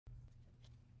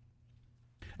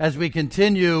As we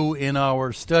continue in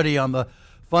our study on the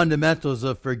fundamentals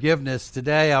of forgiveness,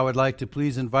 today I would like to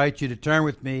please invite you to turn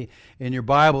with me in your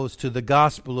Bibles to the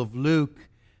Gospel of Luke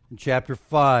in chapter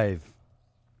 5.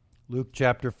 Luke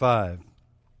chapter 5.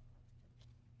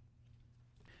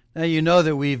 Now you know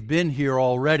that we've been here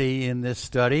already in this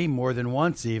study, more than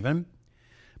once even,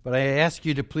 but I ask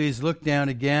you to please look down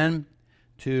again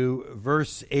to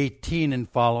verse 18 and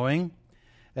following.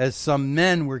 As some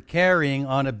men were carrying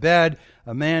on a bed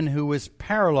a man who was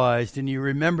paralyzed. And you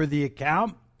remember the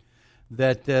account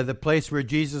that the place where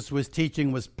Jesus was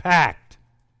teaching was packed.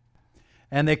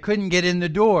 And they couldn't get in the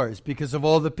doors because of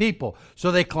all the people. So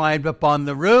they climbed up on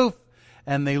the roof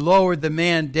and they lowered the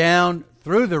man down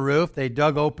through the roof. They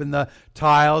dug open the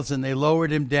tiles and they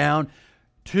lowered him down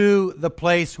to the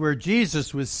place where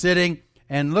Jesus was sitting.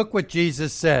 And look what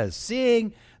Jesus says.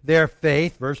 Seeing their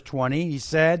faith, verse 20, he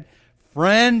said,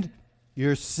 "Friend,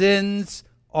 your sins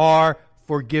are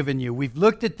forgiven you." We've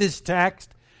looked at this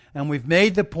text and we've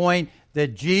made the point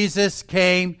that Jesus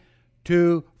came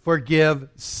to forgive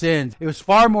sins. It was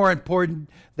far more important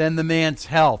than the man's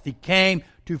health. He came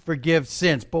to forgive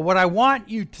sins. But what I want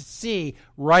you to see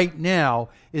right now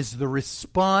is the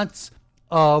response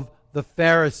of the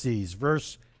Pharisees.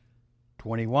 Verse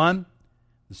 21,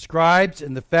 the scribes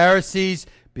and the Pharisees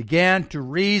began to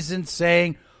reason,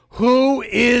 saying, "Who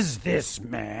is this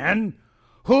man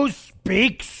who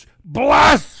speaks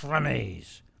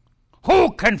blasphemies?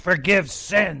 Who can forgive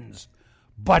sins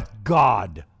but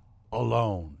God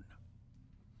alone?"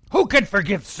 Who can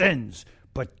forgive sins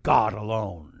but God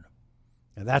alone?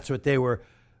 And that's what they were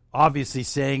obviously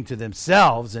saying to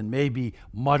themselves and maybe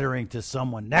muttering to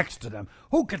someone next to them.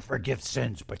 Who can forgive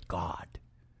sins but God?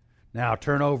 Now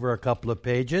turn over a couple of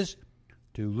pages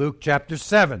to Luke chapter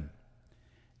 7.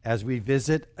 As we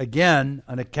visit again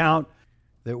an account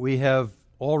that we have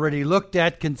already looked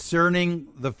at concerning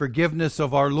the forgiveness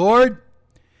of our Lord.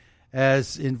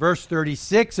 As in verse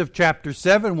 36 of chapter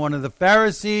 7, one of the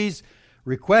Pharisees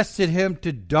requested him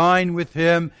to dine with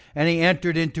him, and he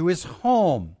entered into his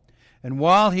home. And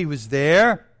while he was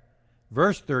there,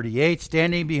 verse 38,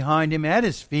 standing behind him at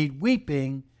his feet,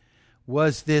 weeping,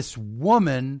 was this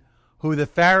woman who the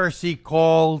Pharisee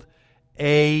called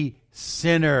a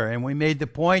sinner. And we made the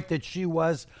point that she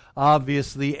was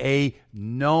obviously a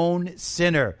known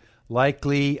sinner,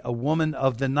 likely a woman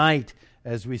of the night,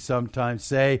 as we sometimes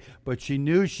say, but she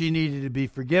knew she needed to be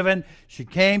forgiven. She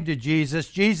came to Jesus.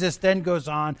 Jesus then goes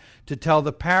on to tell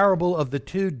the parable of the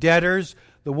two debtors,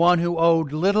 the one who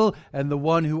owed little and the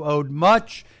one who owed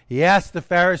much. He asked the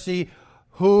Pharisee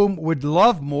whom would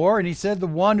love more, and he said the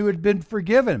one who had been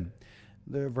forgiven.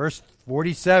 Verse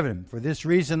 47, "For this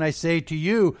reason I say to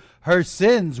you, her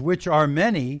sins, which are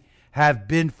many, have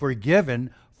been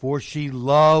forgiven, for she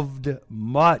loved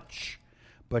much.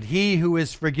 But he who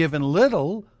is forgiven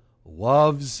little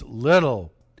loves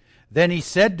little." Then he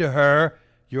said to her,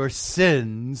 "Your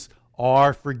sins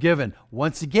are forgiven."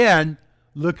 Once again,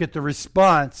 look at the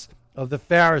response of the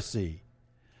Pharisee.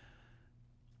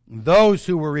 Those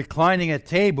who were reclining at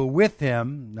table with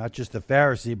him, not just the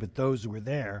Pharisee, but those who were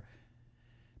there,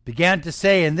 began to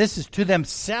say, and this is to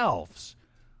themselves,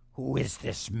 "Who is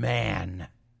this man?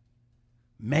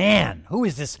 Who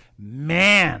is this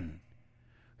man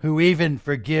who even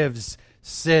forgives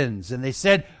sins?" And they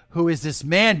said, "Who is this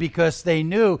man?" because they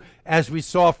knew, as we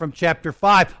saw from chapter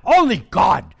 5, only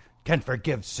God can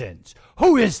forgive sins.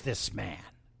 Who is this man?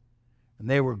 And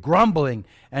they were grumbling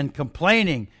and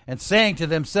complaining and saying to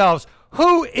themselves,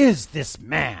 "Who is this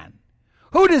man?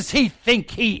 Who does he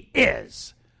think he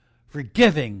is?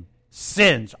 Forgiving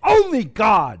sins. Only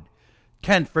God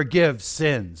can forgive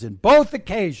sins." In both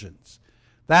occasions,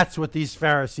 that's what these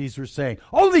Pharisees were saying.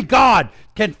 Only God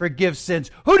can forgive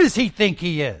sins. Who does he think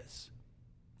he is?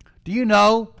 Do you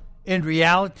know, in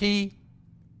reality,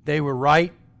 they were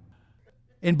right?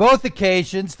 In both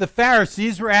occasions, the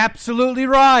Pharisees were absolutely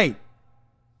right.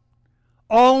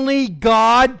 Only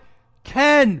God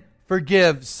can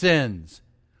forgive sins.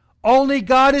 Only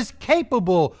God is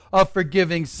capable of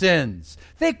forgiving sins.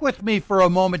 Think with me for a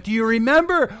moment. Do you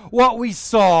remember what we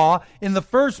saw in the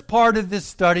first part of this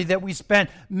study that we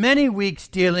spent many weeks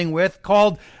dealing with,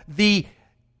 called the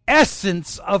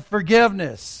essence of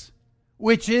forgiveness,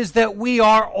 which is that we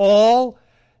are all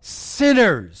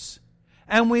sinners.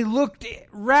 And we looked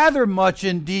rather much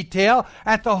in detail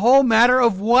at the whole matter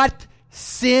of what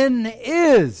sin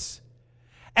is.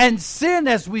 And sin,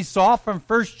 as we saw from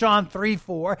 1 John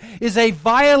 3:4, is a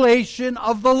violation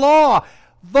of the law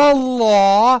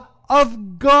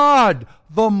of God,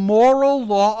 the moral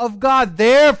law of God.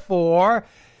 Therefore,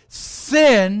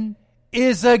 sin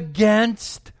is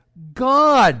against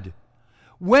God.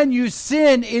 when you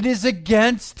sin, it is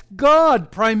against God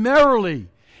primarily.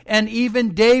 And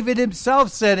even David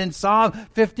himself said in Psalm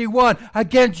 51,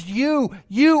 against you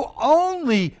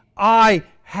only I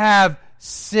have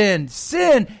sinned.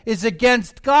 Sin is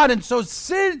against God. And so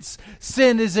since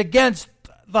sin is against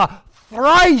the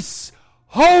thrice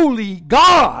holy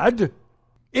God,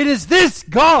 it is this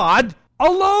God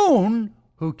alone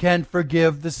who can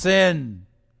forgive the sin.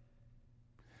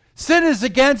 Sin is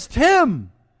against him.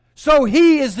 So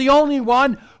he is the only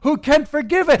one who can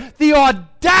forgive it. The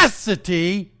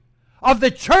audacity of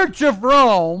the Church of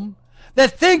Rome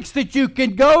that thinks that you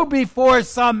can go before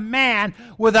some man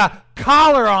with a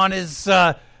collar on his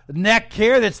neck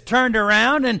here that's turned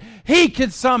around, and he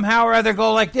can somehow or other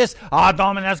go like this,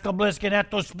 Dominusque Bliscin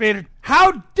et Spirit.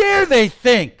 How dare they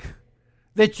think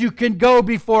that you can go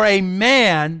before a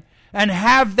man and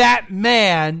have that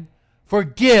man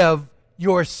forgive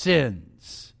your sins?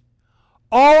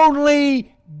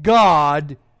 Only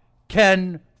God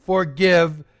can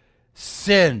forgive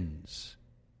sins.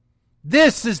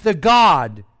 This is the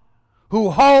God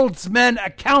who holds men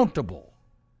accountable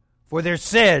for their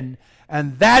sin,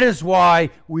 and that is why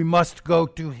we must go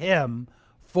to him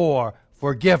for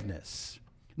forgiveness.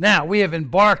 Now, we have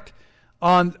embarked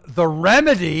on the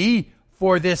remedy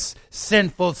for this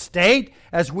sinful state,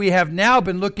 as we have now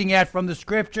been looking at from the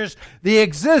Scriptures the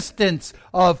existence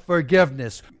of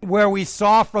forgiveness, where we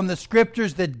saw from the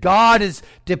Scriptures that God is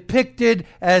depicted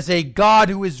as a God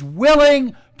who is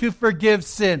willing to forgive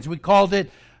sins. We called it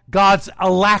God's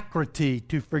alacrity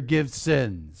to forgive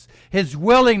sins, his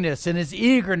willingness and his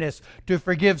eagerness to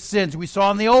forgive sins. We saw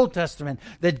in the Old Testament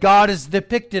that God is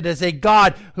depicted as a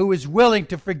God who is willing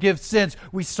to forgive sins.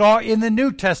 We saw in the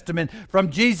New Testament, from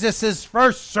Jesus'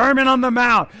 first Sermon on the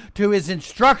Mount to his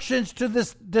instructions to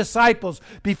the disciples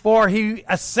before he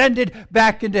ascended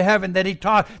back into heaven, that he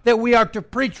taught that we are to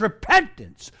preach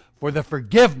repentance for the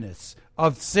forgiveness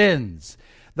of sins.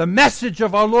 The message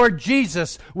of our Lord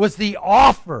Jesus was the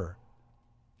offer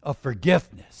of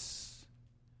forgiveness.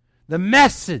 The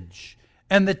message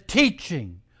and the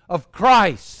teaching of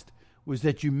Christ was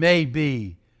that you may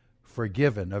be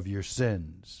forgiven of your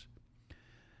sins.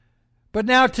 But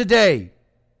now today,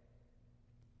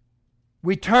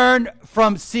 we turn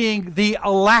from seeing the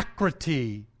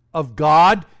alacrity of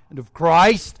God and of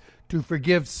Christ to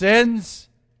forgive sins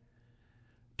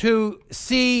to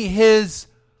see his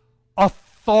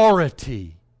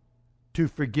authority to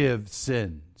forgive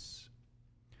sins.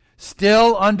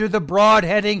 Still under the broad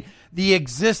heading, the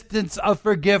existence of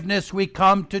forgiveness, we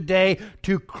come today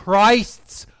to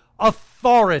Christ's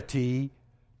authority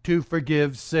to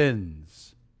forgive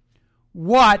sins.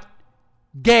 What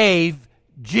gave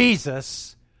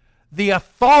Jesus the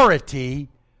authority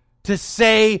to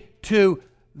say to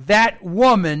that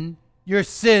woman, your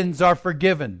sins are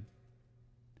forgiven?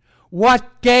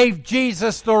 What gave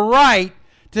Jesus the right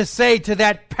to say to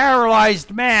that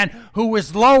paralyzed man who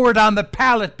was lowered on the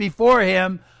pallet before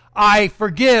him, I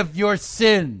forgive your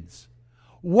sins?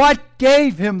 What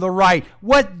gave him the right?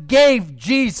 What gave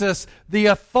Jesus the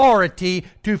authority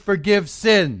to forgive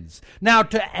sins? Now,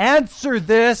 to answer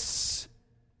this,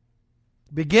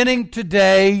 beginning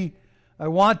today, I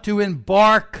want to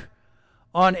embark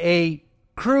on a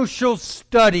crucial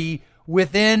study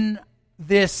within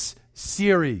this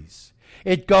series.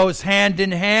 It goes hand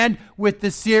in hand with the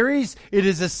series. It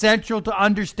is essential to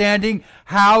understanding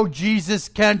how Jesus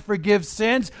can forgive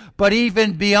sins. But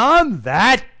even beyond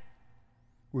that,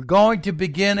 we're going to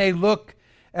begin a look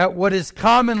at what is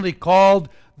commonly called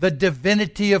the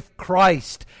divinity of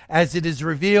Christ as it is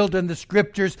revealed in the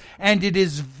Scriptures. And it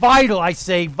is vital, I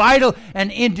say vital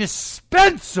and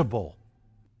indispensable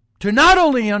to not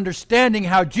only understanding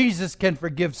how Jesus can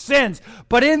forgive sins,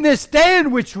 but in this day in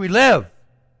which we live,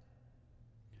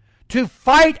 to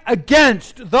fight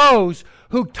against those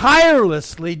who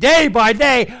tirelessly, day by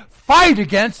day, fight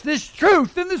against this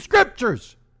truth in the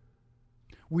Scriptures.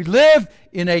 We live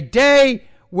in a day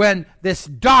when this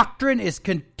doctrine is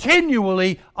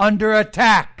continually under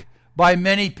attack by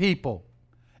many people,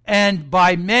 and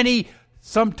by many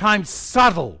sometimes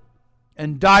subtle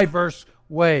and diverse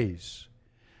ways.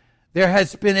 There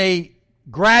has been a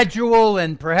gradual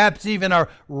and perhaps even a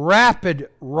rapid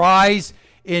rise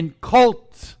in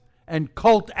cults and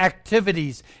cult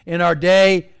activities in our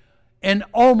day. In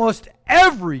almost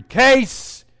every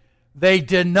case, they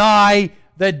deny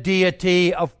the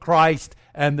deity of Christ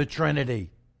and the Trinity.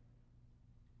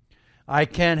 I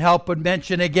can't help but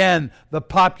mention again the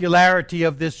popularity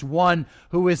of this one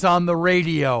who is on the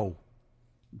radio.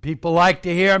 People like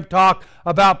to hear him talk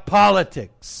about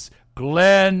politics.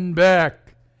 Glenn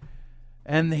Beck.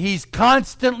 And he's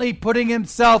constantly putting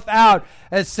himself out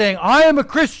as saying, I am a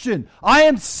Christian. I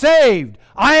am saved.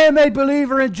 I am a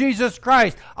believer in Jesus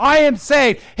Christ. I am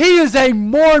saved. He is a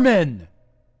Mormon.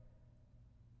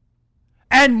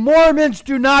 And Mormons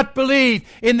do not believe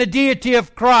in the deity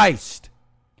of Christ.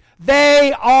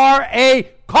 They are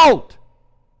a cult.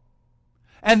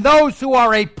 And those who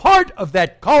are a part of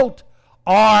that cult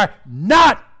are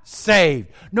not saved.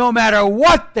 No matter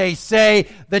what they say,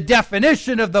 the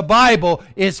definition of the Bible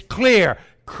is clear.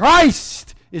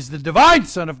 Christ is the divine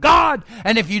Son of God,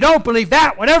 and if you don't believe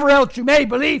that, whatever else you may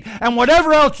believe and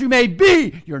whatever else you may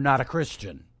be, you're not a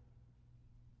Christian.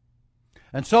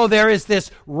 And so there is this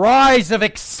rise of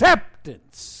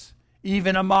acceptance,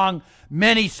 even among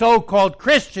many so-called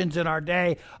Christians in our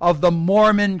day, of the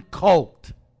Mormon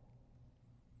cult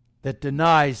that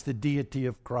denies the deity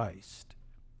of Christ.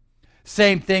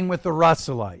 Same thing with the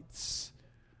Russellites.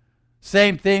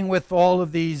 Same thing with all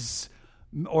of these,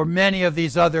 or many of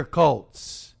these other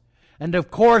cults. And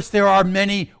of course, there are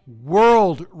many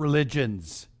world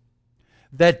religions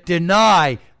that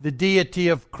deny the deity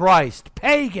of Christ.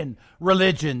 Pagan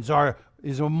religions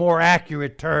is a more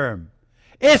accurate term.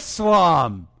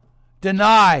 Islam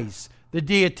denies the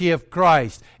deity of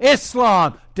Christ.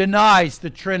 Islam denies the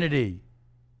Trinity.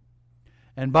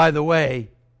 And by the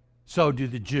way, so do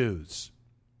the Jews.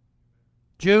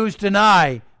 Jews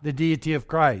deny the deity of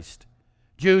Christ.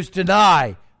 Jews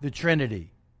deny the Trinity.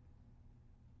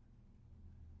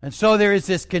 And so there is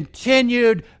this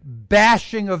continued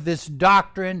bashing of this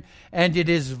doctrine, and it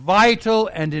is vital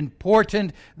and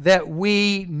important that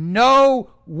we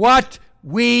know what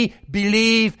we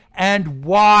believe and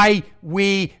why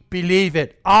we believe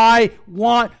it. I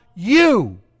want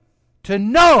you to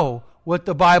know what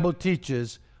the Bible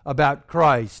teaches about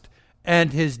Christ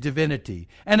and his divinity.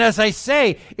 And as I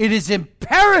say, it is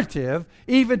imperative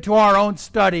even to our own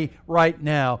study right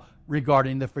now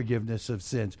regarding the forgiveness of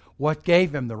sins. What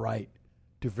gave him the right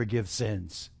to forgive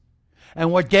sins?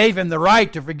 And what gave him the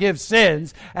right to forgive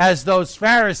sins, as those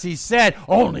Pharisees said,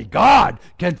 only God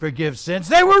can forgive sins.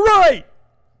 They were right.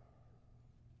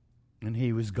 And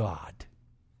he was God.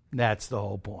 That's the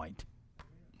whole point.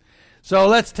 So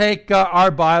let's take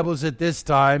our Bibles at this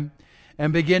time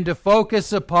and begin to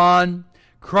focus upon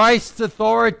Christ's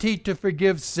authority to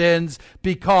forgive sins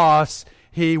because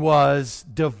he was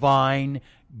divine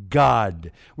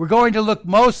God. We're going to look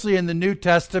mostly in the New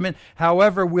Testament.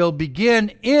 However, we'll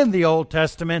begin in the Old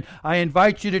Testament. I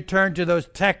invite you to turn to those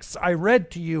texts I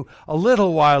read to you a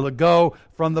little while ago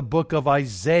from the book of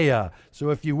Isaiah.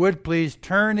 So if you would please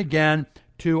turn again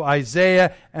to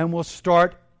Isaiah, and we'll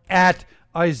start at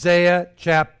Isaiah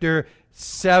chapter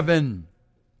 7.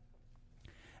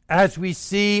 As we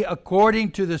see,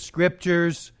 according to the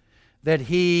Scriptures, that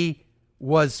he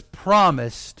was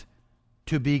promised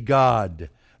to be God.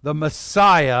 The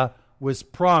Messiah was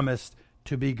promised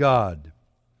to be God.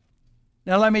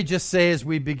 Now let me just say as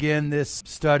we begin this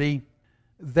study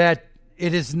that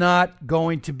it is not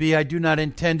going to be, I do not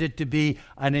intend it to be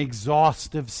an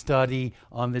exhaustive study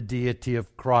on the deity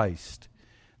of Christ.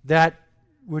 That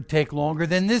would take longer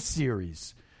than this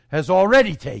series has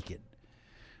already taken.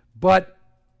 But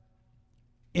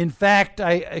in fact,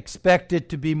 I expect it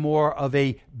to be more of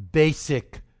a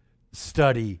basic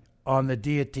study on the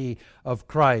deity of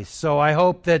Christ. So I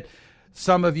hope that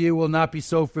some of you will not be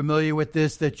so familiar with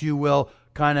this that you will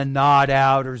kind of nod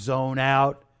out or zone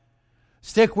out.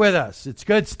 Stick with us. It's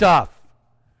good stuff.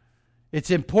 It's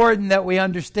important that we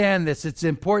understand this. It's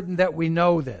important that we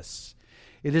know this.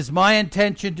 It is my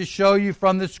intention to show you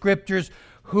from the Scriptures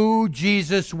who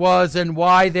Jesus was and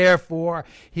why, therefore,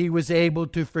 he was able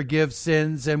to forgive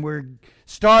sins. And we're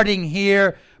starting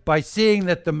here by seeing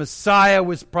that the Messiah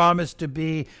was promised to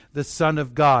be the Son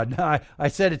of God. Now, I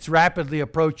said it's rapidly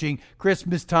approaching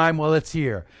Christmas time. Well, it's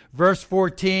here. Verse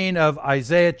 14 of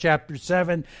Isaiah chapter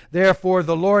 7, therefore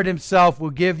the Lord himself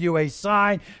will give you a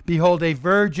sign. Behold, a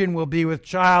virgin will be with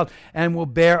child and will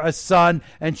bear a son,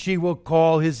 and she will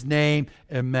call his name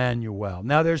Emmanuel.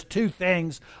 Now, there's two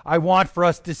things I want for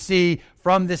us to see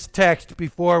from this text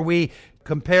before we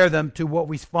compare them to what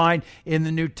we find in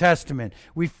the New Testament.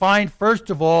 We find, first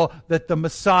of all, that the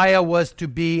Messiah was to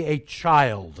be a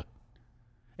child.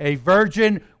 A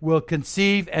virgin will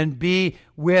conceive and be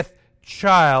with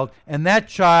child, and that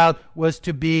child was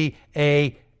to be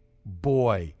a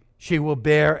boy. She will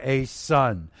bear a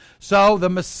son. So the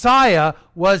Messiah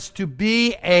was to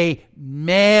be a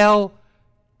male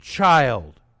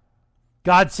child.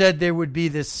 God said there would be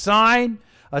this sign.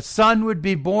 A son would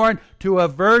be born to a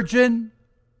virgin.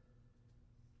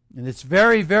 And it's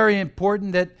very, very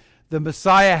important that the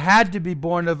Messiah had to be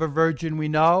born of a virgin, we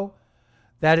know.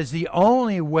 That is the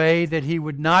only way that he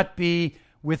would not be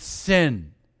with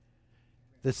sin.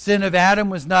 The sin of Adam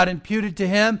was not imputed to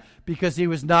him because he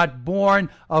was not born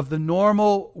of the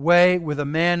normal way with a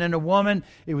man and a woman.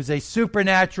 It was a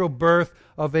supernatural birth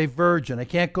of a virgin. I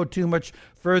can't go too much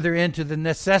further into the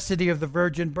necessity of the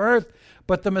virgin birth,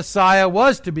 but the Messiah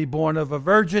was to be born of a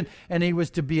virgin, and he was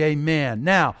to be a man.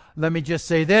 Now, let me just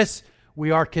say this.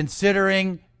 We are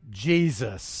considering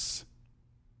Jesus.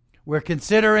 We're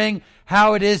considering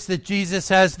how it is that Jesus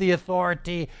has the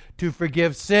authority to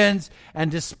forgive sins.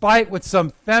 And despite what some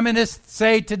feminists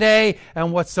say today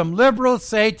and what some liberals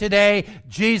say today,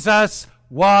 Jesus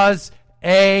was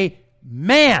a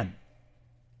man.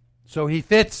 So he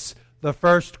fits the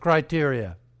first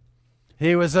criteria.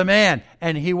 He was a man,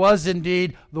 and he was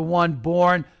indeed the one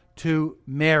born to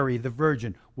Mary, the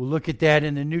virgin. We'll look at that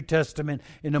in the New Testament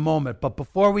in a moment. But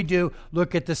before we do,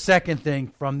 look at the second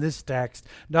thing from this text.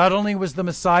 Not only was the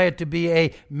Messiah to be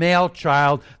a male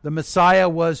child, the Messiah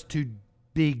was to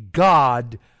be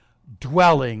God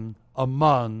dwelling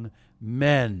among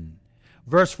men.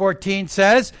 Verse 14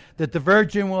 says that the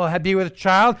virgin will be with a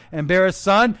child and bear a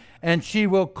son, and she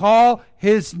will call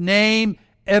his name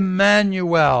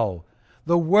Emmanuel.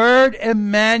 The word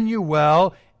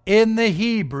Emmanuel in the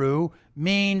Hebrew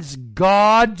means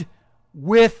God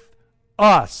with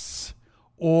us,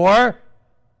 or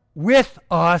with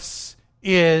us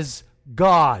is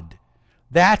God.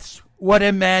 That's what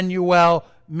Emmanuel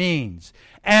means.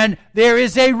 And there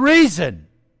is a reason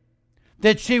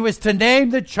that she was to name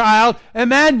the child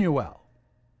Emmanuel,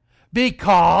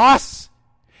 because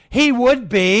he would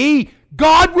be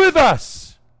God with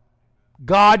us,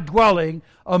 God dwelling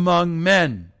among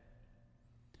men.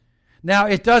 Now,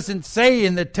 it doesn't say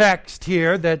in the text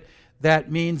here that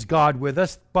that means God with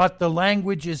us, but the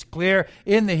language is clear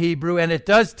in the Hebrew, and it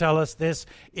does tell us this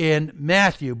in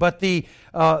Matthew. But the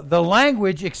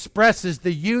language expresses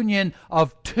the union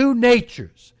of two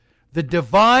natures, the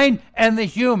divine and the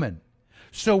human.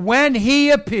 So when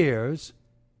he appears,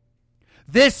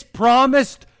 this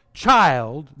promised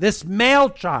child, this male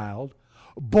child,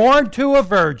 born to a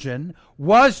virgin,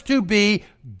 was to be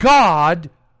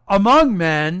God among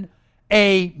men,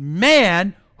 a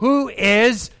man who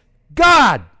is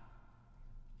God.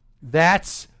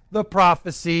 That's the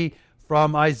prophecy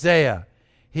from Isaiah.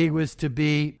 He was to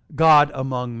be God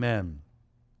among men.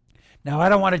 Now, I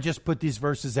don't want to just put these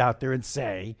verses out there and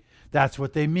say that's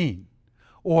what they mean,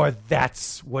 or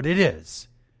that's what it is.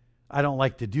 I don't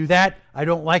like to do that. I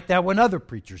don't like that when other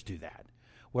preachers do that.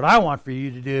 What I want for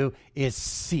you to do is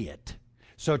see it.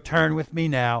 So turn with me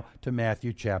now to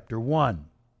Matthew chapter 1.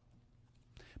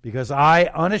 Because I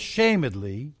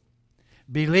unashamedly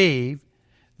believe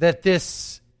that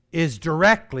this is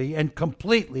directly and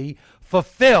completely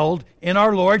fulfilled in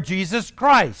our Lord Jesus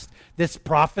Christ. This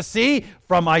prophecy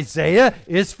from Isaiah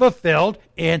is fulfilled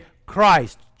in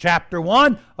Christ. Chapter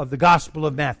 1 of the Gospel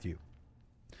of Matthew.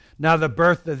 Now the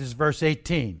birth of this, verse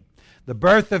 18. The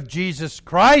birth of Jesus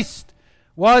Christ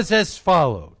was as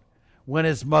followed. When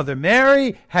his mother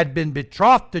Mary had been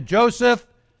betrothed to Joseph,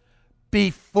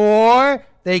 before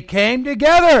they came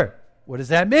together. What does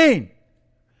that mean?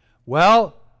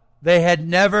 Well, they had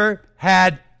never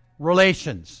had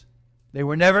relations. They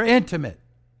were never intimate.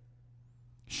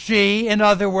 She, in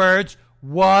other words,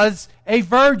 was a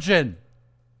virgin.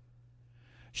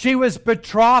 She was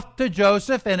betrothed to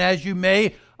Joseph, and as you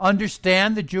may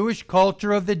understand the Jewish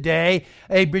culture of the day,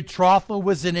 a betrothal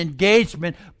was an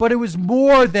engagement, but it was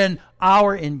more than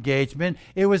our engagement.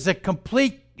 It was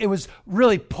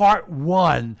really part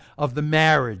one of the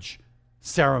marriage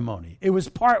ceremony. It was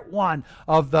part one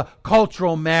of the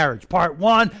cultural marriage. Part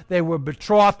one, they were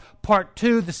betrothed. Part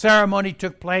two, the ceremony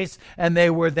took place, and they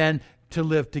were then to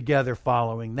live together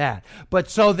following that. But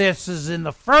so this is in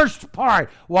the first part,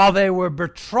 while they were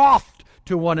betrothed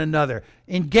to one another.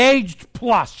 Engaged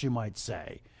plus, you might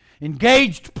say.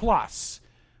 Engaged plus.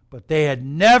 But they had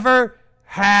never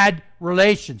had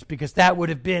relations, because that would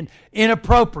have been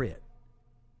inappropriate.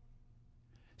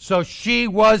 So she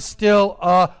was still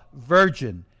a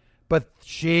virgin, but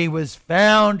she was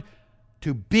found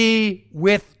to be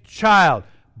with child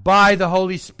by the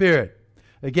Holy Spirit.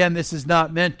 Again, this is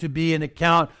not meant to be an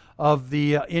account of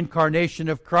the incarnation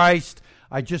of Christ.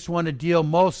 I just want to deal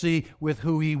mostly with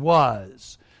who he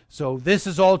was. So this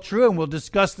is all true, and we'll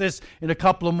discuss this in a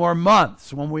couple of more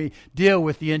months when we deal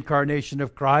with the incarnation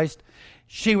of Christ.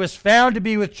 She was found to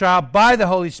be with child by the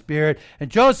Holy Spirit, and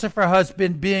Joseph, her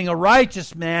husband, being a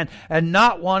righteous man and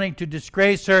not wanting to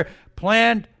disgrace her,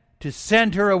 planned to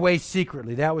send her away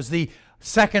secretly. That was the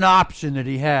second option that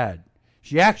he had.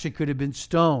 She actually could have been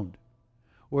stoned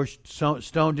or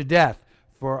stoned to death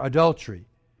for adultery.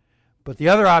 But the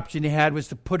other option he had was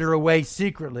to put her away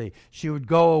secretly. She would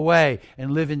go away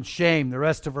and live in shame the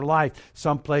rest of her life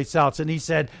someplace else. And he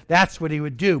said that's what he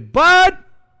would do. But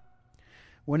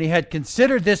when he had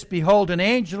considered this, behold, an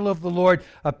angel of the Lord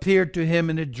appeared to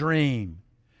him in a dream.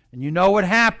 And you know what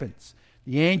happens.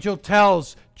 The angel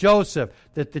tells Joseph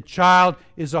that the child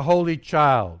is a holy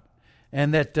child.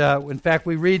 And that, in fact,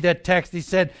 we read that text. He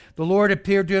said, the Lord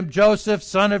appeared to him, Joseph,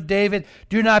 son of David,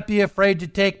 do not be afraid to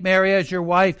take Mary as your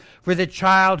wife, for the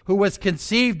child who was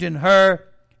conceived in her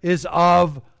is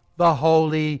of the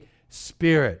Holy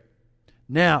Spirit.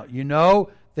 Now, you know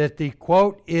that the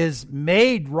quote is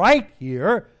made right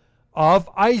here of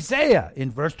Isaiah in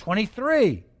verse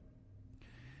 23.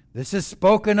 This is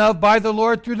spoken of by the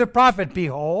Lord through the prophet.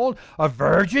 Behold, a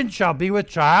virgin shall be with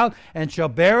child, and shall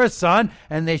bear a son,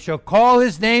 and they shall call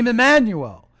his name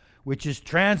Emmanuel, which is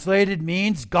translated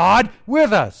means God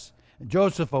with us. And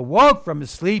Joseph awoke from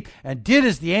his sleep, and did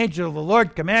as the angel of the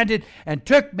Lord commanded, and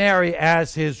took Mary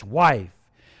as his wife,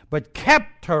 but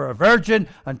kept her a virgin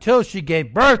until she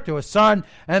gave birth to a son,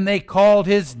 and they called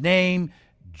his name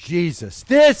Jesus.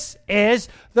 This is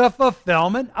the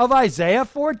fulfillment of Isaiah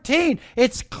 14.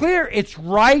 It's clear. It's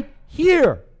right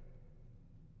here.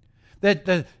 That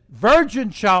the virgin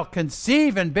shall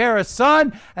conceive and bear a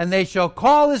son, and they shall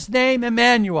call his name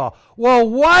Emmanuel. Well,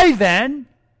 why then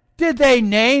did they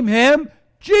name him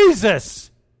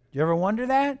Jesus? Do you ever wonder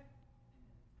that?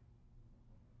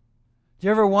 Do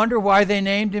you ever wonder why they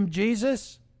named him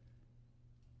Jesus?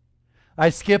 I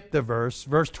skipped the verse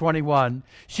 21.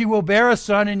 She will bear a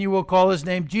son, and you will call his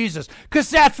name Jesus.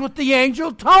 Because that's what the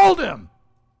angel told him.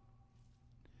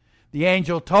 The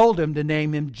angel told him to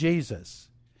name him Jesus.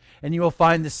 And you will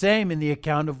find the same in the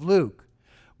account of Luke.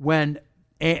 When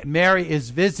Mary is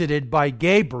visited by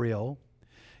Gabriel,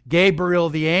 Gabriel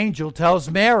the angel tells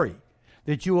Mary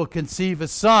that you will conceive a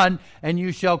son, and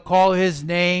you shall call his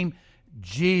name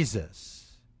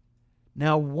Jesus.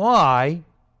 Now, why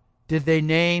did they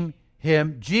name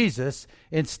him Jesus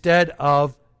instead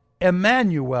of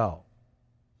Emmanuel?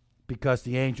 Because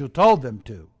the angel told them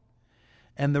to.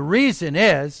 And the reason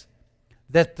is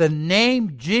that the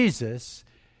name Jesus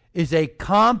is a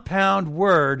compound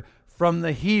word from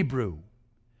the Hebrew,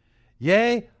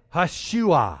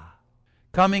 Yehashua,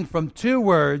 coming from two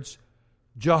words,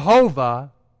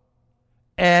 Jehovah,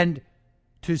 and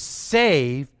to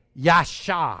save,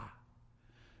 Yasha.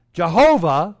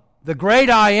 Jehovah, the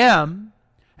great I am,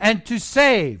 and to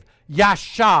save,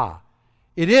 Yasha.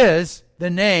 It is the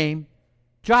name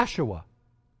Joshua.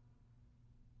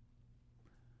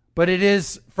 But it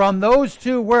is from those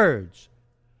two words,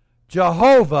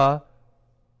 Jehovah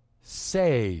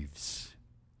saves.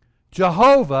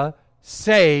 Jehovah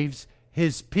saves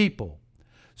his people.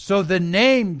 So the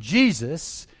name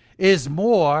Jesus is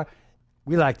more,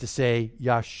 we like to say,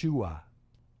 Yeshua.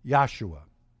 Yahshua.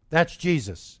 That's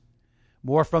Jesus.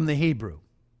 More from the Hebrew.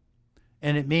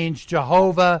 And it means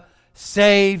Jehovah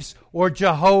saves, or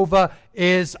Jehovah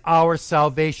is our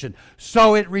salvation.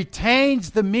 So it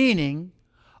retains the meaning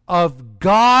of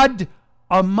God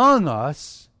among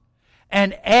us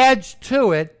and adds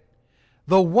to it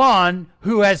the one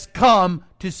who has come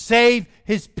to save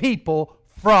his people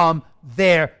from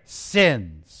their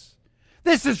sins.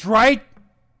 This is right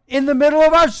in the middle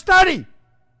of our study.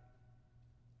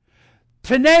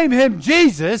 To name him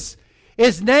Jesus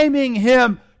is naming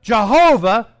him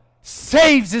Jehovah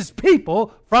saves his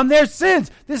people from their sins.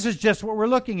 This is just what we're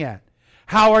looking at.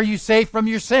 How are you saved from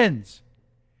your sins?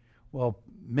 Well,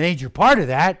 major part of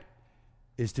that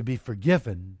is to be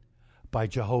forgiven by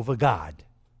Jehovah God,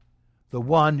 the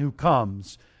one who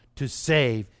comes to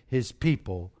save his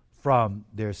people from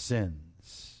their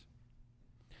sins.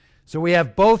 So we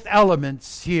have both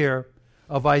elements here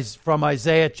from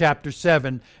Isaiah chapter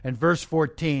 7 and verse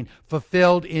 14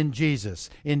 fulfilled in Jesus.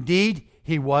 Indeed,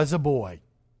 he was a boy.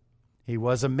 He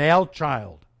was a male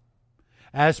child.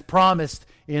 As promised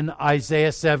in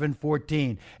Isaiah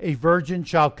 7:14, a virgin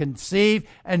shall conceive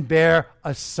and bear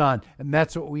a son. And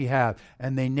that's what we have.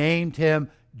 And they named him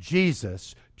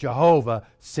Jesus. Jehovah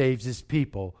saves his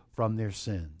people from their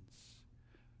sins.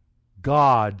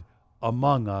 God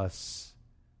among us,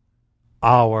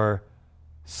 our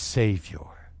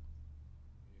Savior.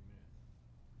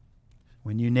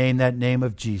 When you name that name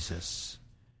of Jesus,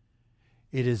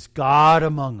 it is God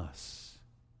among us,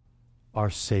 our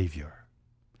Savior.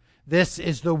 This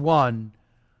is the one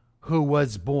who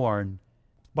was born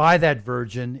by that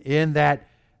virgin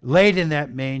laid in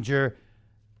that manger,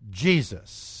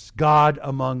 Jesus, God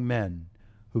among men,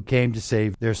 who came to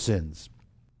save their sins.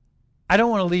 I don't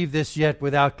want to leave this yet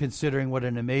without considering what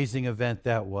an amazing event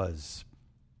that was.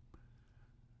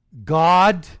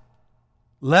 God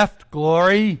left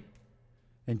glory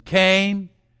and came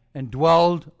and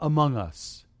dwelled among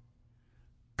us.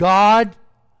 God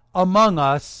among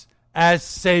us as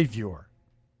Savior.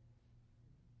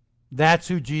 That's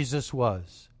who Jesus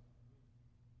was.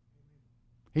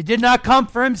 He did not come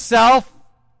for himself.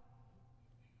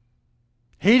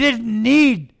 He didn't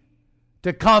need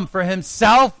to come for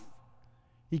himself.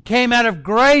 He came out of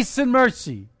grace and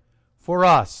mercy for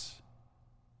us.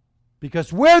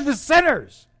 Because we're the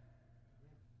sinners.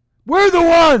 We're the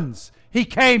ones he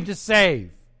came to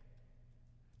save.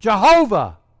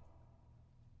 Jehovah,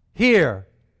 here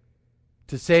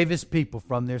to save his people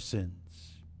from their sins.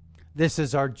 This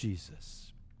is our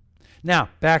Jesus. Now,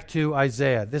 back to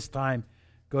Isaiah. This time,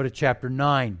 go to chapter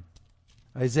 9.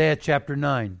 Isaiah chapter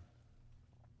 9.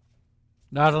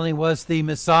 Not only was the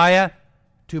Messiah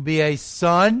to be a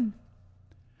son,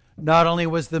 not only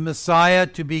was the Messiah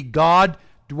to be God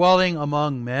dwelling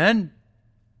among men,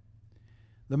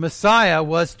 the Messiah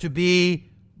was to be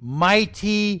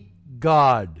mighty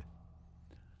God.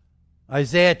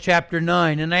 Isaiah chapter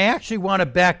 9. And I actually want to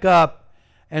back up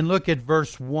and look at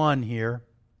verse 1 here.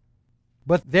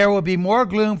 But there will be more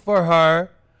gloom for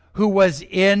her who was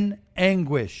in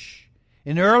anguish.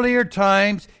 In earlier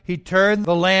times, he turned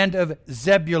the land of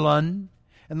Zebulun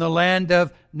and the land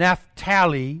of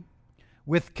Naphtali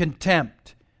with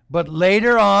contempt. But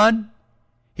later on,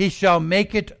 he shall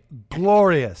make it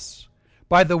glorious.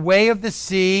 By the way of the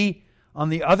sea, on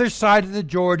the other side of the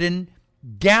Jordan,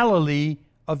 Galilee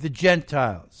of the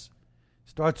Gentiles.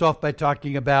 Starts off by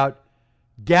talking about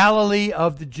Galilee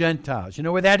of the Gentiles. You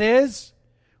know where that is?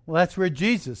 Well, that's where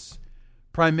Jesus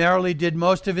primarily did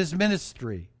most of his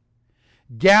ministry.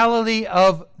 Galilee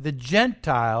of the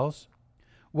Gentiles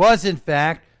was, in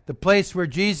fact, the place where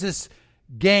Jesus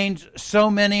gained so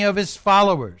many of his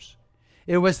followers.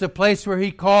 It was the place where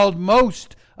he called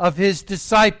most of his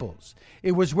disciples.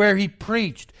 It was where he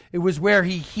preached. It was where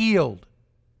he healed.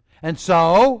 And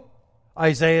so,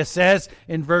 Isaiah says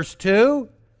in verse 2,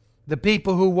 the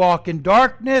people who walk in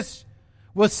darkness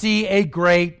will see a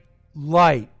great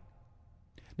light.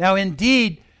 Now,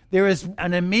 indeed, there is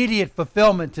an immediate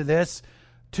fulfillment to this,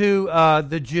 to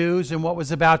the Jews and what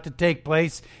was about to take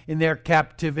place in their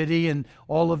captivity and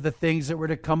all of the things that were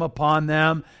to come upon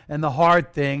them and the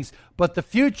hard things. But the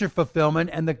future fulfillment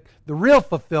and the real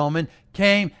fulfillment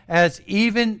came as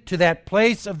even to that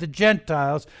place of the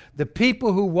Gentiles, the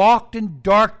people who walked in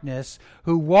darkness,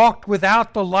 who walked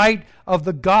without the light of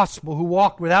the gospel, who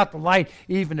walked without the light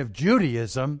even of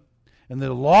Judaism and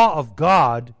the law of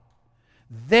God,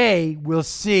 they will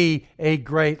see a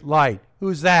great light.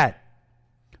 Who's that?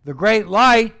 The great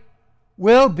light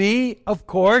will be, of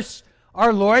course,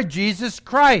 our Lord Jesus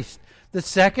Christ. The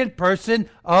second person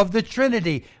of the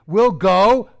Trinity will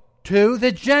go to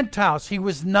the Gentiles. He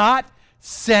was not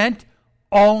sent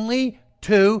only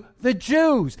to the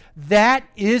Jews. That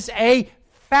is a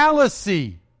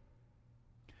fallacy.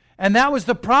 And that was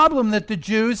the problem that the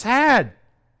Jews had.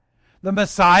 The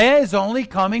Messiah is only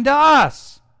coming to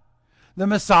us. The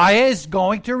Messiah is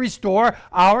going to restore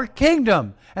our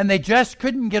kingdom. And they just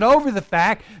couldn't get over the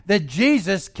fact that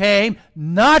Jesus came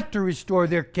not to restore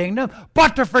their kingdom,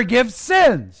 but to forgive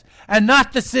sins. And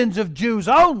not the sins of Jews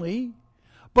only,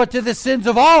 but to the sins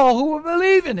of all who will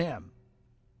believe in him.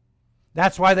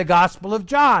 That's why the Gospel of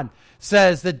John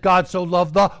says that God so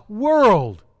loved the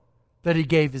world that he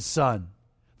gave his Son.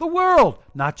 The world,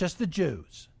 not just the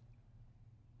Jews.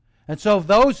 And so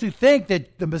those who think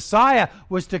that the Messiah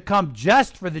was to come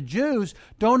just for the Jews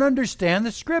don't understand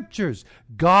the Scriptures.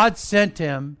 God sent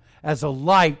him as a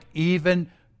light even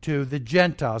to the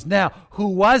Gentiles. Now, who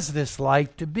was this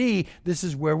light to be? This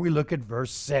is where we look at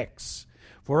verse 6.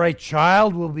 For a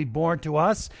child will be born to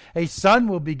us, a son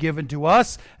will be given to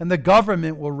us, and the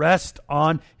government will rest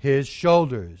on his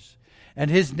shoulders. And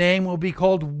his name will be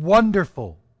called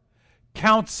Wonderful,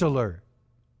 Counselor,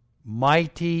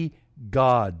 Mighty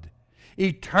God,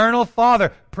 Eternal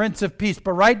Father, Prince of Peace.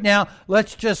 But right now,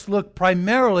 let's just look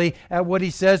primarily at what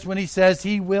he says when he says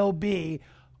he will be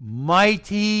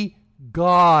Mighty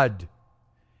God.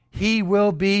 He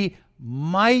will be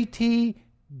Mighty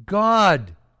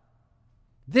God.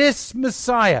 This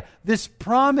Messiah, this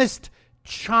promised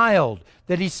child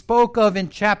that he spoke of in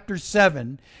chapter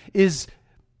 7 is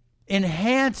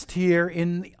enhanced here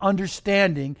in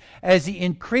understanding as he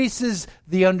increases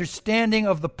the understanding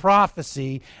of the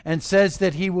prophecy and says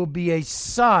that he will be a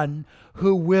son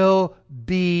who will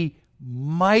be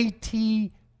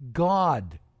mighty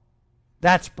God.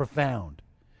 That's profound.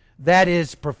 That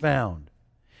is profound.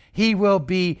 He will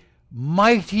be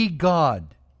mighty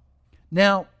God.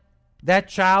 Now, that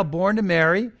child born to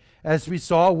Mary, as we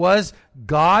saw, was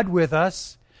God with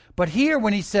us. But here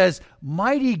when he says,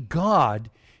 mighty God,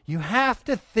 you have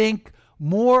to think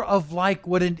more of like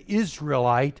what an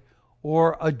Israelite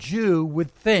or a Jew would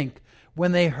think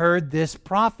when they heard this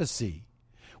prophecy.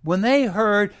 When they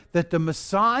heard that the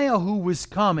Messiah who was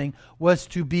coming was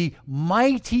to be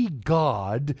mighty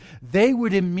God, they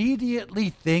would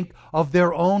immediately think of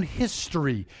their own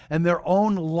history and their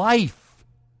own life,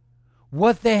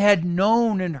 what they had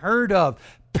known and heard of,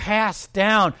 passed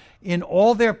down in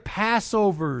all their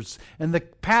Passovers and the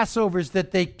Passovers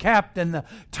that they kept and the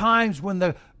times when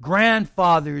the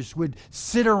grandfathers would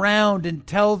sit around and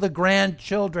tell the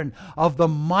grandchildren of the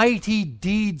mighty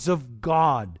deeds of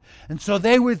God. And so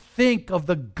they would think of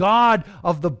the God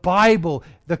of the Bible,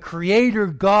 the Creator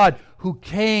God who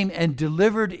came and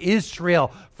delivered Israel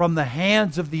from the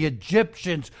hands of the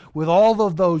Egyptians with all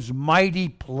of those mighty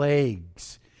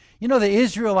plagues. You know, the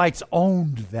Israelites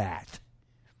owned that.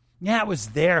 Yeah, it was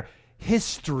their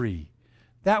history.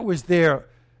 That was their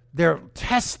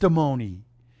testimony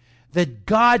that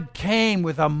God came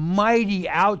with a mighty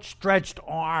outstretched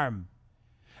arm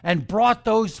and brought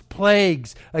those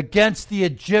plagues against the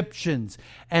Egyptians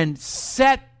and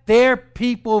set their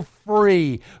people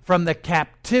free from the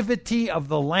captivity of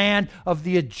the land of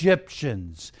the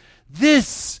Egyptians.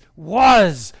 This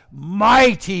was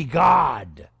mighty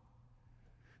God.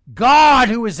 God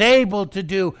who is able to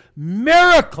do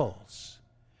miracles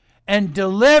and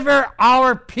deliver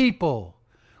our people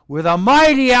with a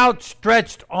mighty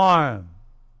outstretched arm.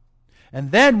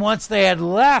 And then once they had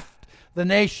left the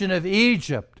nation of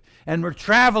Egypt and were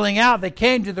traveling out, they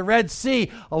came to the Red Sea.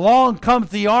 Along comes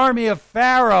the army of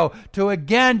Pharaoh to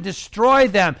again destroy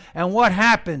them. And what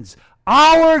happens?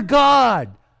 Our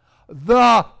God,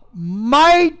 the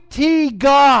mighty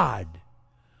God,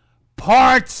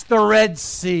 parts the Red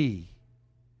Sea,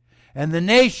 and the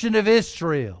nation of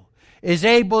Israel is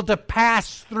able to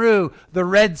pass through the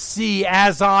Red Sea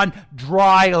as on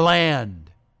dry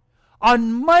land. A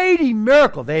mighty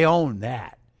miracle. They own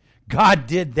that. God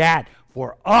did that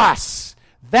for us.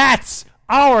 That's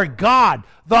our God,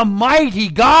 the mighty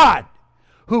God,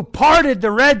 who parted the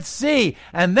Red Sea.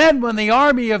 And then when the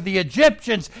army of the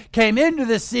Egyptians came into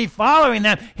the sea following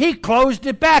them, he closed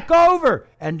it back over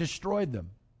and destroyed them.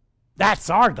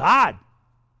 That's our God.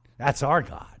 That's our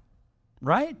God.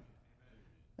 Right?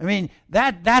 I mean,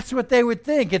 that's what they would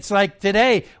think. It's like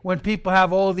today when people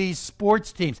have all these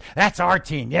sports teams. That's our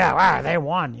team. Yeah, wow, they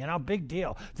won. You know, big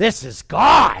deal. This is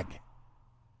God.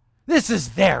 This is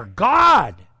their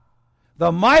God.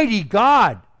 The mighty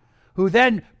God who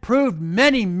then proved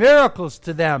many miracles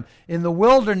to them in the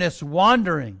wilderness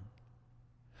wandering.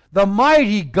 The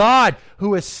mighty God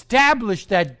who established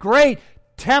that great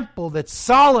temple that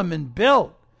Solomon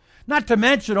built, not to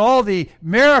mention all the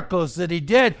miracles that he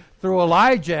did through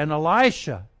Elijah and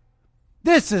Elisha.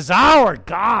 This is our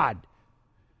God.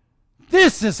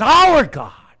 This is our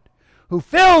God who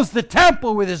fills the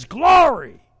temple with his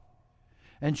glory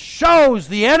and shows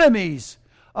the enemies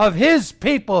of his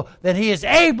people that he is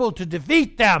able to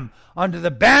defeat them under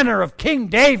the banner of King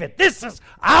David. This is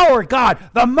our God,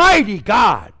 the mighty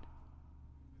God.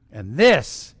 And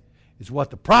this is what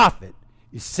the prophet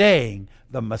is saying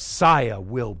the Messiah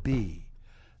will be.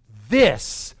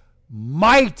 This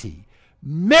mighty,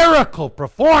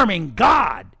 miracle-performing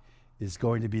God is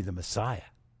going to be the Messiah.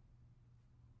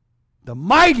 The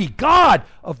mighty God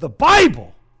of the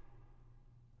Bible,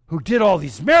 who did all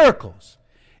these miracles,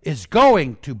 is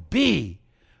going to be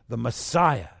the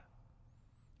Messiah.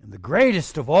 And the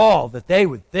greatest of all that they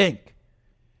would think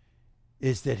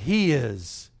is that he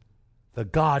is the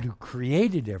God who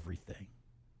created everything.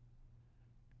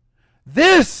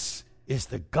 This is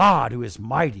the God who is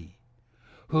mighty,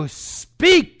 who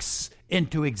speaks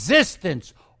into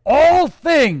existence all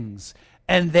things,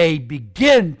 and they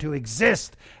begin to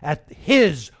exist at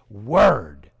his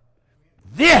word.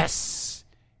 This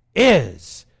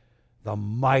is the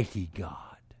mighty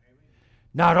God.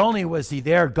 Not only was he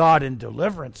their God in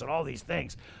deliverance and all these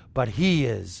things, but he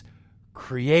is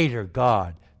Creator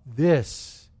God.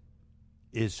 This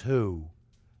is who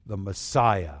the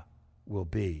Messiah will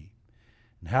be.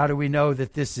 And how do we know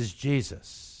that this is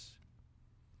Jesus?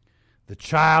 The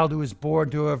child who was born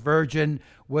to a virgin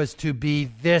was to be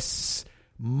this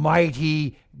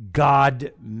mighty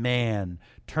God-man.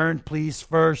 Turn, please,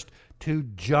 first to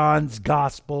John's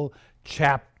Gospel,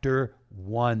 chapter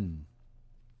 1.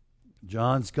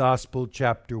 John's Gospel,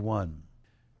 chapter 1.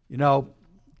 You know,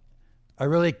 I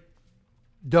really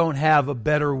don't have a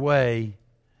better way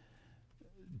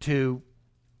to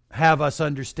have us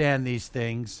understand these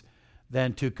things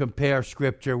than to compare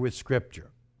Scripture with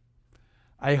Scripture.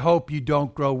 I hope you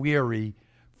don't grow weary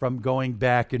from going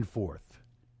back and forth.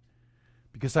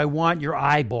 because I want your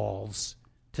eyeballs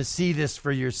to see this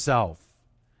for yourself.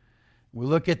 We'll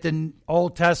look at the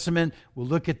Old Testament. We'll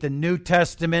look at the New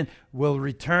Testament. We'll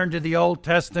return to the Old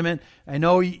Testament. I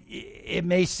know it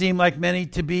may seem like many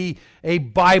to be a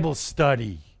Bible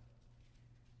study.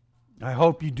 I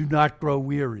hope you do not grow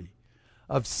weary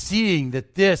of seeing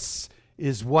that this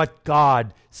is what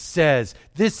God says.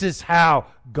 This is how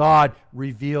God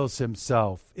reveals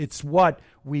himself. It's what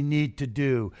we need to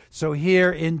do. So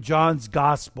here in John's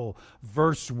Gospel,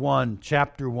 verse 1,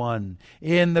 chapter 1,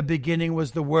 in the beginning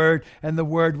was the Word, and the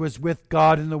Word was with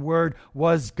God, and the Word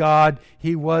was God.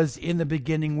 He was in the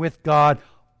beginning with God.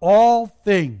 All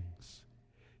things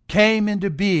came into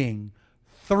being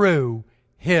through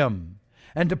him.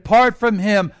 And apart from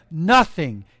him,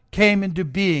 nothing came into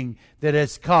being that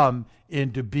has come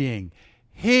into being.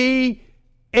 He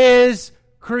is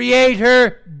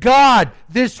Creator God.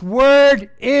 This Word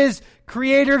is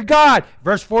Creator God.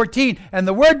 Verse 14, and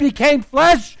the Word became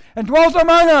flesh and dwelt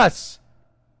among us.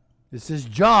 This is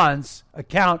John's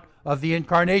account of the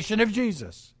incarnation of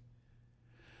Jesus.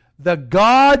 The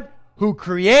God who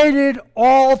created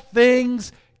all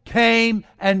things came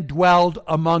and dwelled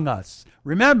among us.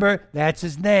 Remember, that's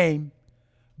his name,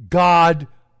 God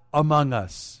among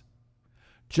us.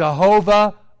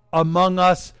 Jehovah among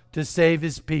us to save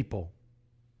his people.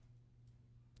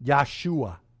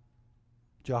 Yeshua.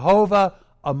 Jehovah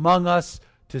among us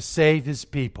to save his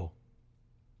people.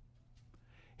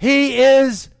 He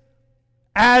is,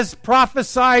 as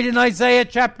prophesied in Isaiah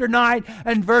chapter 9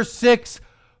 and verse 6,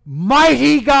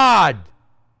 mighty God,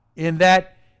 in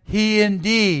that he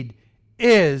indeed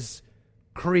is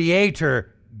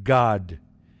Creator God.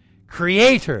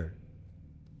 Creator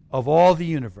of all the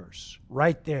universe.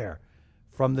 Right there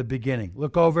from the beginning.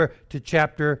 Look over to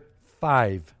chapter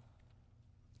 5.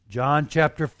 John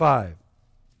chapter 5.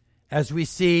 As we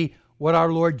see what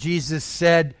our Lord Jesus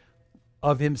said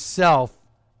of himself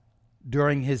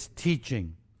during his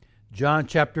teaching. John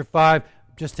chapter 5.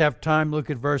 Just have time. Look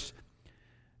at verse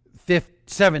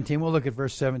 17. We'll look at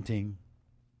verse 17.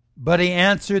 But he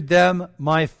answered them,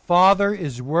 my Father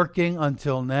is working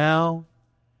until now,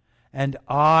 and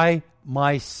I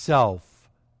myself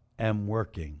am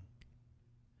working.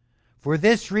 For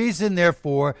this reason,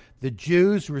 therefore, the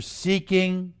Jews were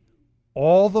seeking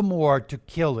all the more to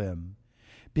kill him,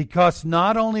 because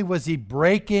not only was he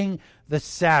breaking the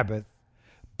Sabbath,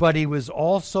 but he was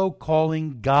also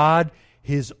calling God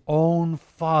his own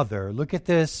Father. Look at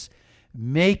this,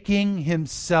 making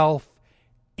himself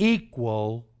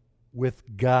equal with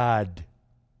God.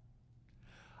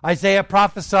 Isaiah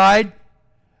prophesied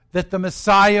that the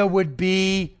Messiah would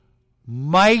be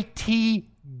mighty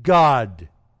God.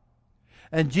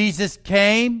 And Jesus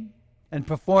came and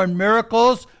performed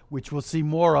miracles, which we'll see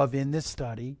more of in this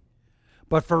study.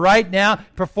 But for right now,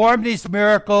 performed these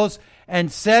miracles and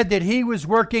said that he was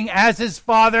working as his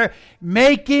Father,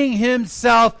 making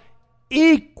himself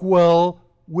equal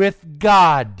with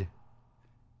God.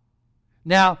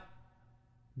 Now,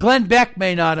 Glenn Beck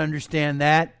may not understand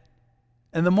that,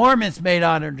 and the Mormons may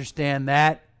not understand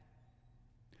that,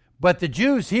 but the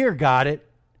Jews here got it.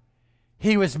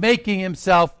 He was making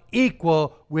himself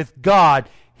equal with God.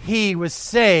 He was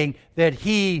saying that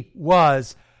he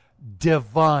was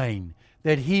divine,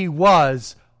 that he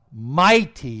was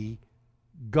mighty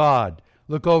God.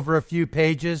 Look over a few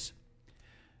pages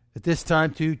at this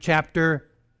time to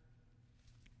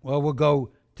we'll go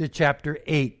to chapter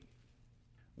 8.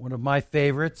 One of my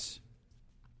favorites.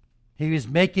 He was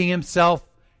making himself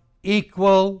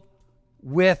equal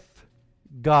with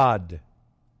God.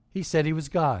 He said he was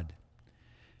God.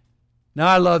 Now,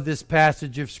 I love this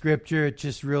passage of Scripture. It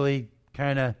just really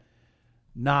kind of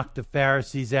knocked the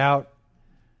Pharisees out.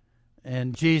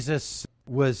 And Jesus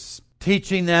was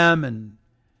teaching them, and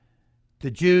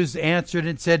the Jews answered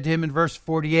and said to him in verse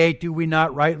 48, do we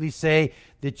not rightly say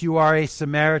that you are a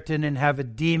Samaritan and have a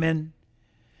demon?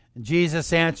 And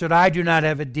Jesus answered, I do not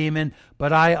have a demon,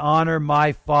 but I honor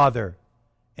my Father,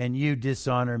 and you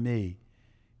dishonor me.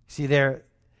 See there,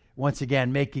 once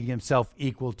again, making himself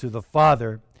equal to the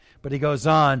Father. But he goes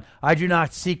on, I do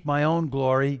not seek my own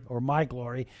glory or my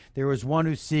glory. There is one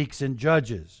who seeks and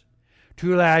judges.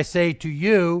 Truly I say to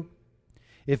you,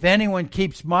 if anyone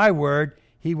keeps my word,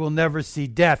 he will never see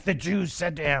death. The Jews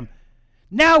said to him,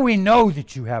 now we know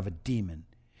that you have a demon.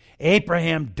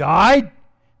 Abraham died,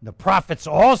 the prophets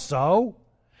also,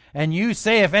 and you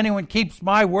say if anyone keeps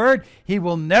my word, he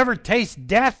will never taste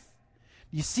death.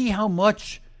 You see how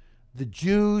much the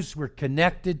Jews were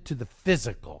connected to the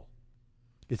physical.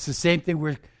 It's the same thing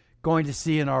we're going to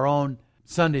see in our own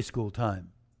Sunday school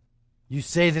time. You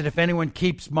say that if anyone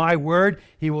keeps my word,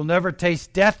 he will never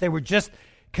taste death. They were just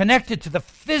connected to the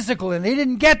physical and they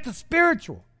didn't get the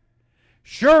spiritual.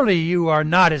 Surely you are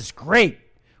not as great,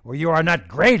 or you are not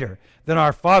greater than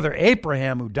our father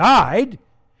Abraham, who died.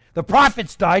 The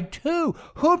prophets died too.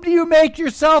 Whom do you make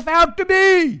yourself out to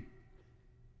be?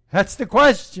 That's the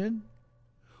question.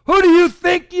 Who do you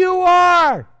think you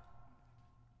are?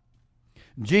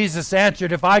 Jesus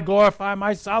answered, if I glorify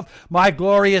myself, my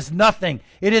glory is nothing.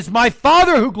 It is my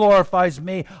Father who glorifies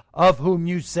me, of whom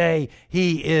you say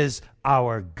he is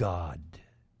our God.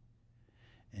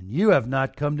 And you have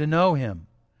not come to know him,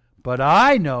 but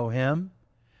I know him.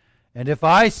 And if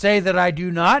I say that I do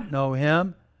not know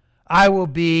him, I will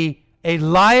be a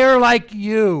liar like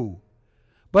you.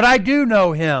 But I do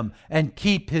know him and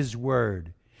keep his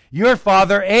word. Your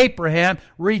father Abraham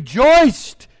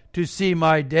rejoiced to see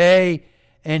my day,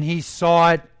 and he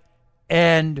saw it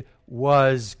and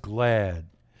was glad.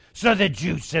 So the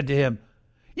Jews said to him,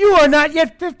 you are not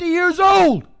yet 50 years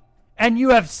old, and you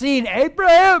have seen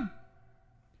Abraham?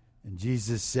 And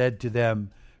Jesus said to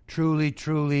them, truly,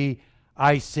 truly,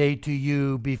 I say to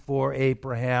you, before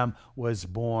Abraham was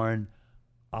born,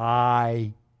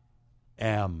 I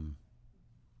am.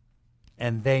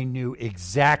 And they knew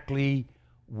exactly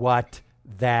what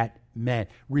that meant.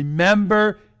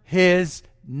 Remember his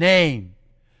name.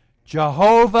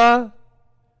 Jehovah,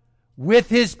 with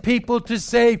his people to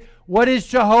save. What is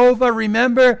Jehovah?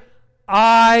 Remember,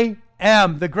 I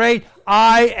am. The great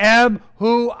I am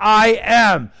who I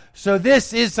am. So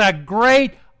this is a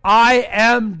great I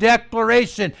am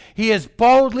declaration. He is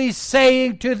boldly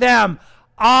saying to them,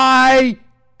 I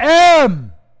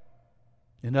am.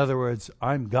 In other words,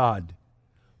 I'm God.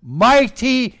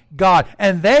 Mighty God.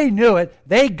 And they knew it.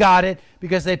 They got it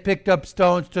because they picked up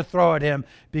stones to throw at him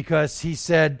because he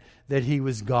said that he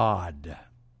was God.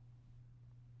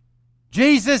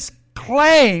 Jesus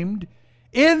claimed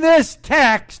in this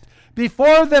text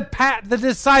before the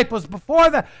disciples, before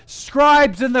the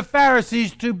scribes and the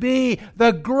Pharisees, to be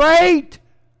the great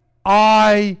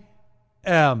I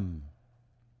am.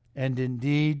 And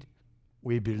indeed,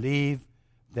 we believe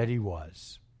that he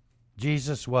was.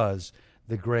 Jesus was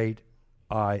the great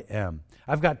I am.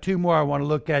 I've got two more I want to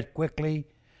look at quickly.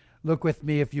 Look with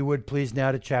me, if you would please,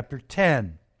 now to chapter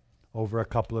 10, over a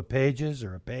couple of pages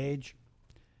or a page.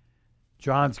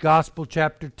 John's Gospel,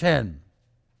 chapter 10.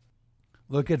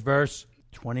 Look at verse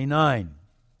 29.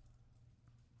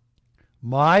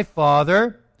 My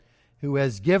Father, who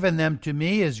has given them to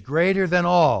me, is greater than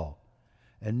all,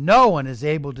 and no one is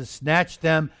able to snatch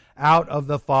them out of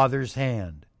the Father's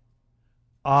hand.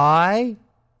 I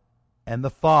and the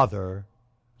Father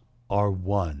are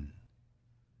one.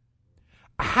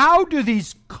 How do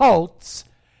these cults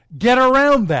get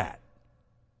around that?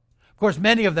 Of course,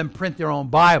 many of them print their own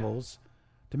Bibles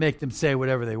to make them say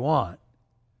whatever they want.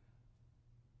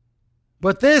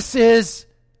 But this is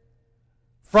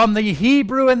from the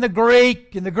Hebrew and the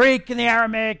Greek and the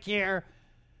Aramaic here.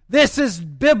 This is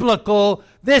biblical.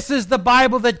 This is the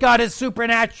Bible that God has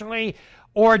supernaturally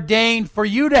ordained for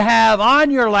you to have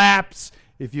on your laps,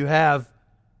 if you have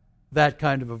that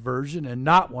kind of a version and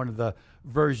not one of the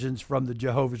versions from the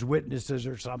Jehovah's Witnesses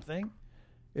or something.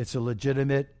 It's a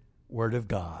legitimate Word of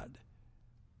God.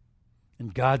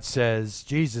 And God says,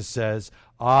 Jesus says,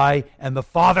 I and the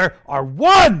Father are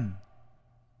one.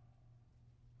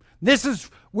 This is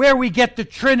where we get the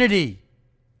Trinity.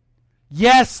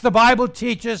 Yes, the Bible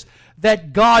teaches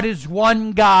that God is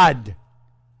one God,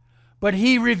 but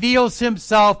he reveals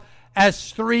himself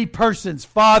as three persons,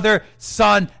 Father,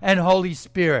 Son, and Holy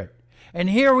Spirit. And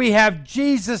here we have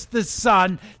Jesus the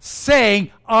Son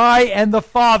saying, I and the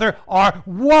Father are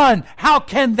one. How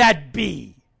can that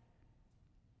be?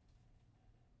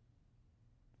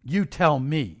 You tell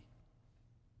me,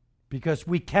 because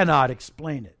we cannot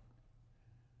explain it.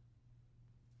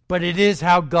 But it is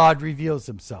how God reveals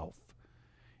himself.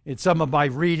 In some of my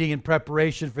reading in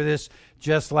preparation for this,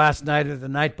 just last night or the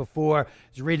night before, I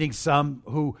was reading some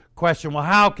who question, well,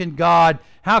 how can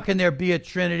there be a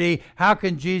Trinity? How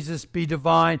can Jesus be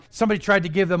divine? Somebody tried to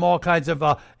give them all kinds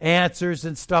of answers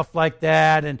and stuff like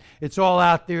that, and it's all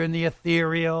out there in the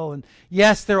ethereal. And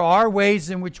yes, there are ways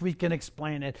in which we can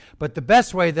explain it, but the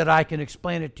best way that I can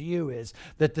explain it to you is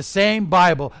that the same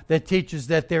Bible that teaches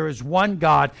that there is one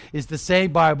God is the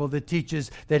same Bible that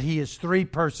teaches that he is three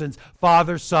persons,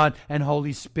 Father, Son, and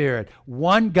Holy Spirit.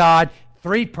 One God,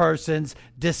 three persons,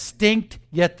 distinct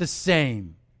yet the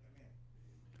same.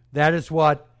 That is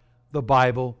what the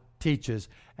Bible teaches,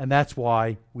 and that's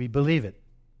why we believe it.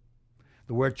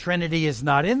 The word Trinity is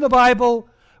not in the Bible,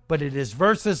 but it is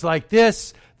verses like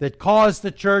this that cause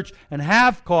the church and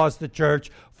have caused the church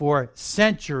for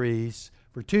centuries,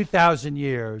 for 2,000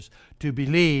 years to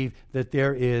believe that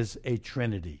there is a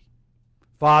Trinity.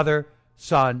 Father,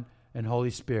 Son, and Holy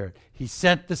Spirit. He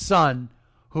sent the Son,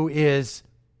 who is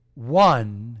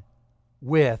one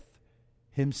with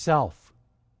himself.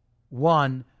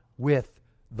 One with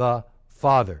the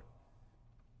Father.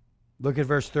 Look at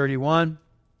verse 31.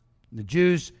 The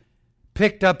Jews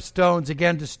picked up stones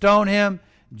again to stone him.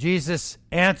 Jesus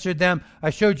answered them, I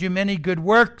showed you many good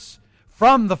works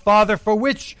from the Father. For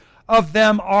which of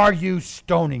them are you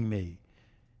stoning me?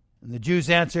 And the Jews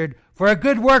answered, for a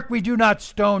good work we do not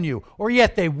stone you. Or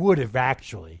yet they would have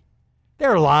actually.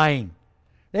 They're lying.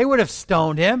 They would have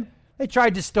stoned him. They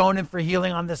tried to stone him for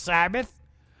healing on the Sabbath.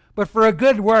 But for a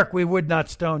good work we would not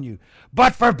stone you.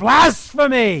 But for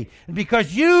blasphemy, and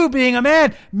because you, being a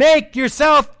man, make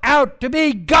yourself out to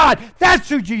be God. That's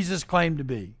who Jesus claimed to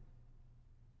be.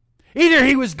 Either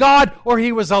he was God, or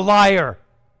he was a liar,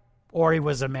 or he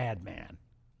was a madman.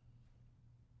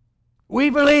 We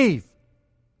believe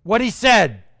what he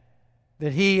said,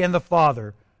 that he and the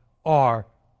Father are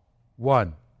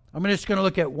one. I'm just going to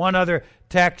look at one other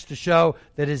text to show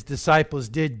that his disciples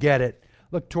did get it.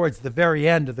 Look towards the very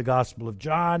end of the Gospel of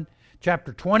John,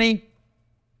 chapter 20.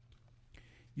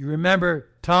 You remember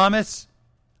Thomas?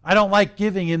 I don't like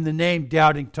giving him the name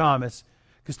Doubting Thomas,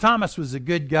 because Thomas was a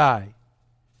good guy.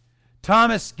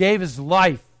 Thomas gave his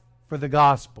life for the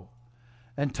gospel.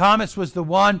 And Thomas was the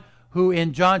one who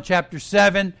in John chapter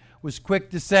 7 was quick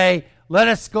to say, let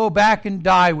us go back and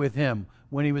die with him,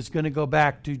 when he was going to go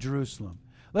back to Jerusalem.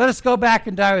 Let us go back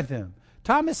and die with him.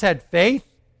 Thomas had faith,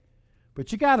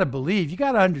 but you got to believe, you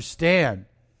got to understand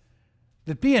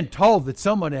that being told that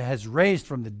someone has raised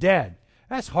from the dead,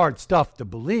 that's hard stuff to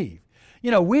believe.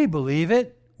 You know, we believe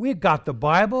it. We've got the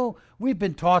Bible. We've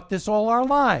been taught this all our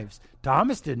lives.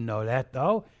 Thomas didn't know that,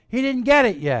 though. He didn't get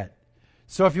it yet.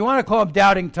 So if you want to call him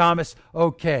Doubting Thomas,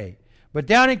 okay. But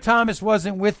Doubting Thomas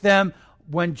wasn't with them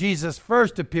when Jesus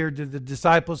first appeared to the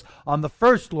disciples on the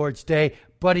first Lord's Day,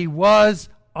 but he was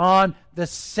on the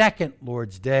second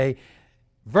Lord's Day.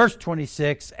 Verse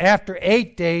 26, after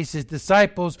 8 days, his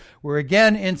disciples were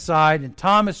again inside, and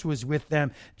Thomas was with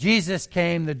them. Jesus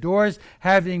came, the doors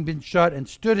having been shut, and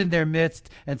stood in their midst,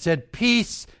 and said,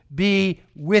 peace be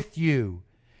with you.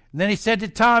 And then he said to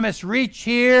Thomas, reach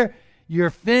here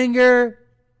your finger,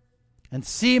 and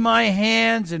see my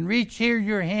hands, and reach here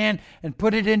your hand, and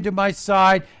put it into my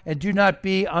side, and do not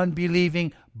be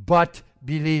unbelieving, but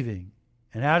believing.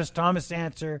 And how does Thomas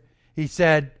answer? He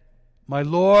said, my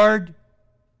Lord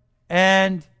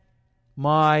and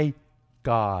my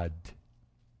God.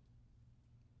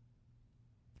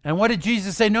 And what did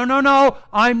Jesus say? No,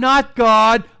 I'm not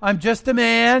God. I'm just a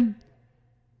man.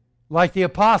 Like the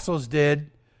apostles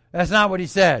did. That's not what he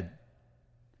said.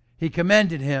 He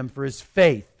commended him for his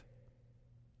faith.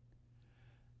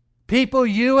 People,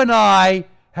 you and I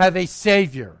have a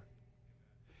Savior.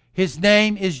 His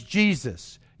name is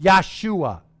Jesus,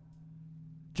 Yeshua,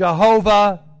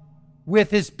 Jehovah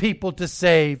with his people to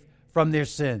save from their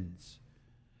sins.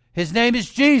 His name is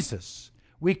Jesus.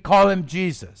 We call him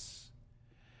Jesus.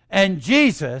 And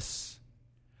Jesus,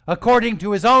 according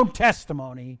to his own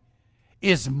testimony,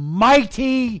 is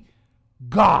mighty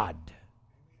God.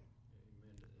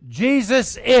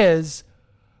 Jesus is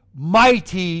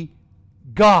mighty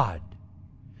God.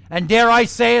 And dare I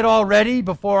say it already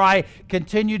before I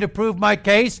continue to prove my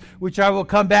case, which I will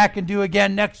come back and do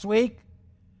again next week?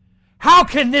 How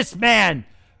can this man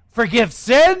forgive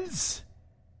sins?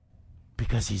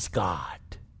 Because he's God.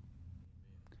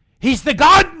 He's the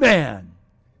God-man.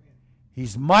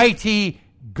 He's mighty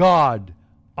God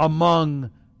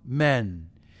among men.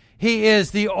 He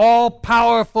is the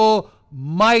all-powerful,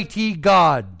 mighty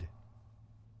God.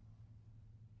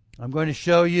 I'm going to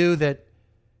show you that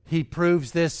he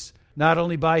proves this not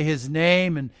only by his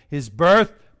name and his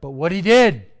birth, but what he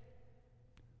did.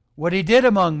 What he did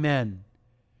among men.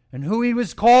 And who he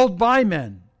was called by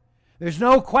men. There's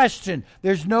no question.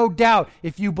 There's no doubt.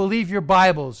 If you believe your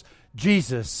Bibles,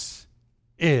 Jesus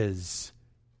is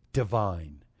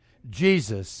divine.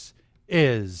 Jesus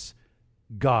is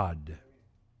God.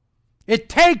 It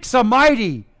takes a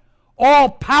mighty,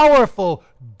 all-powerful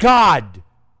God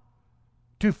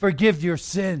to forgive your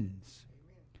sins.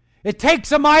 It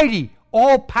takes a mighty,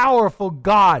 all-powerful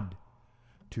God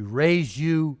to raise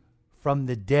you from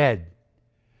the dead.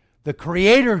 The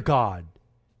Creator God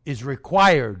is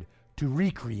required to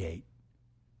recreate.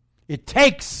 It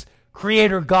takes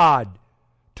Creator God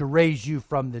to raise you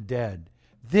from the dead.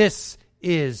 This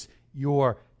is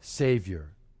your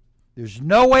Savior. There's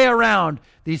no way around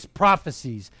these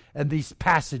prophecies and these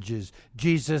passages.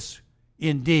 Jesus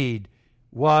indeed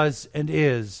was and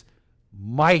is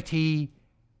mighty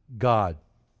God.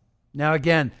 Now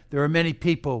again, there are many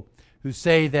people who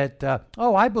say that,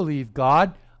 I believe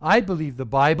God, I believe the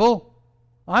Bible,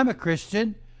 I'm a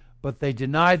Christian, but they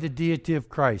deny the deity of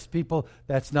Christ. People,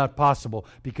 that's not possible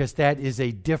because that is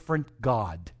a different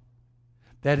God.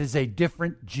 That is a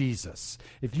different Jesus.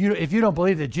 If you don't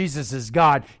believe that Jesus is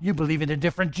God, you believe in a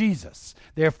different Jesus.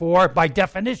 Therefore, by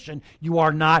definition, you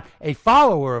are not a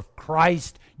follower of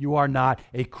Christ. You are not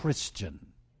a Christian.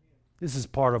 This is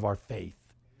part of our faith.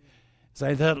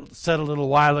 As I said a little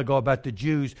while ago about the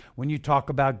Jews, when you talk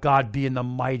about God being the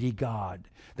mighty God,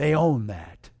 they own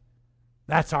that.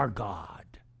 That's our God.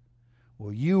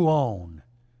 Well, you own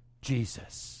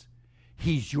Jesus.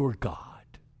 He's your God.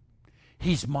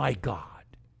 He's my God.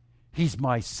 He's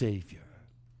my Savior.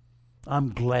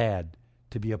 I'm glad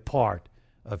to be a part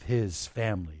of His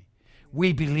family.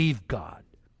 We believe God.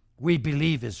 We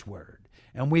believe His Word.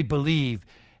 And we believe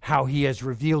how He has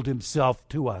revealed Himself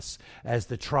to us as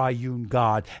the triune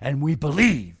God. And we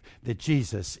believe that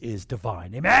Jesus is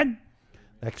divine. Amen?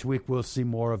 Next week we'll see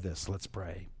more of this. Let's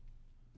pray.